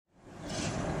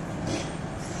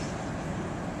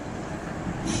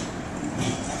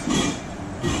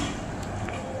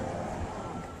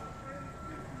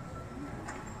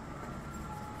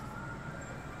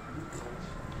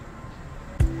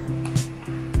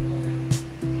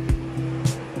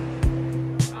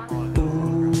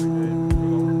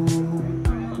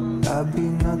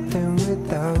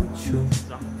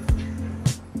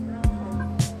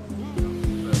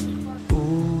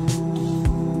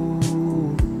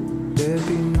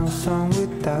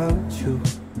without you,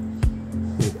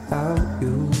 without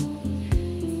you.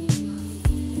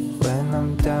 When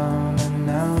I'm down and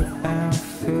out and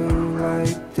feel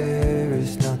like there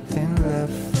is nothing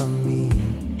left for me,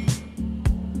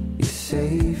 you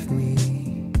save me.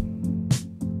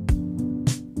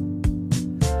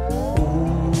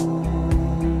 Ooh,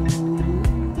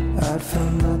 I'd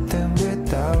feel nothing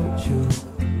without you.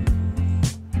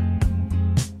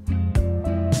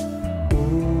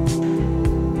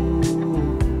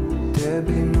 There'd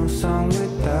be no song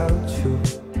without you,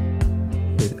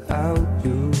 without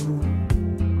you.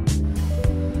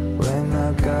 When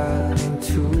I got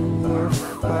into a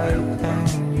fight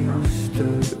and you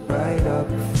stood right up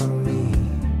for me,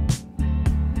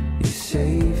 you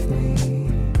saved me,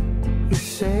 you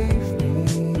saved me.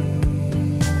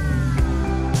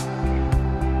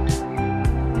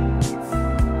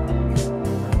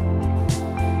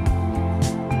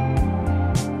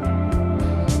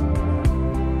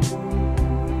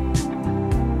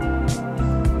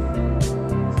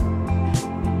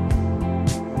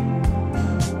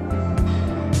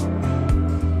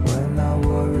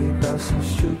 Some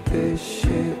stupid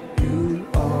shit, you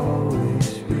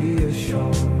always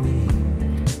reassure me,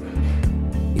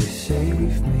 you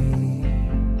save me.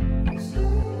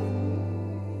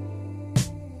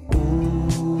 Ooh,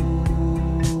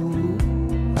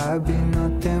 I'd be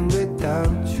nothing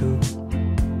without you.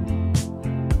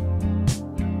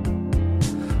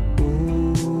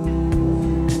 Ooh,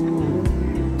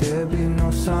 there'd be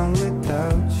no song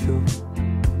without you,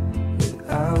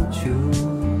 without you.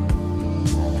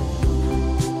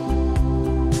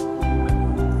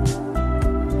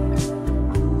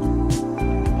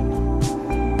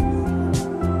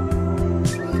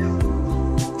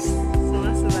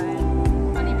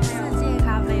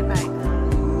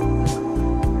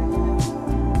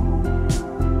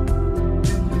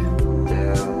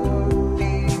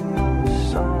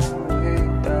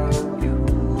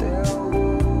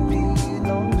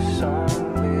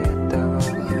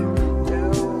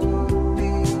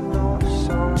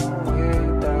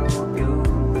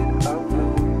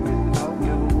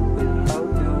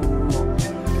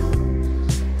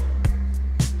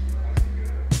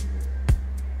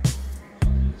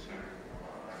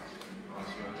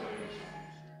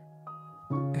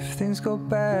 Things go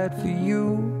bad for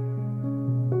you,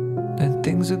 and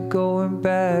things are going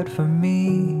bad for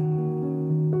me.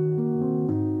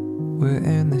 We're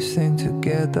in this thing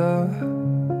together,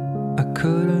 I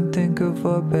couldn't think of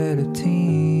a better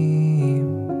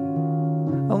team.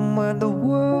 And when the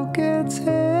world gets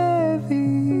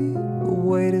heavy, the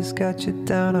weight has got you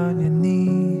down on your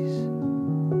knees.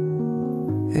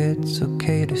 It's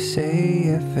okay to say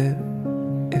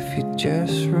if you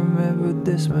just remember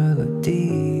this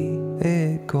melody.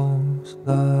 It goes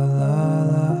la la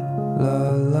la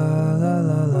la la la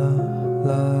la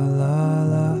la la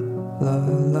la la la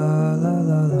la la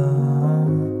la la.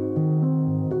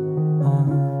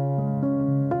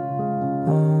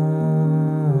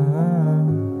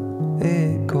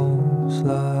 It goes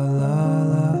la la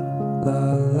la la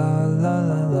la la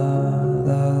la la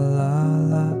la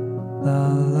la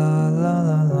la la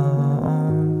la la.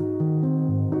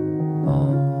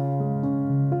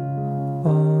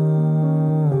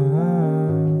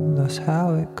 That's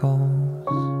how it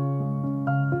goes.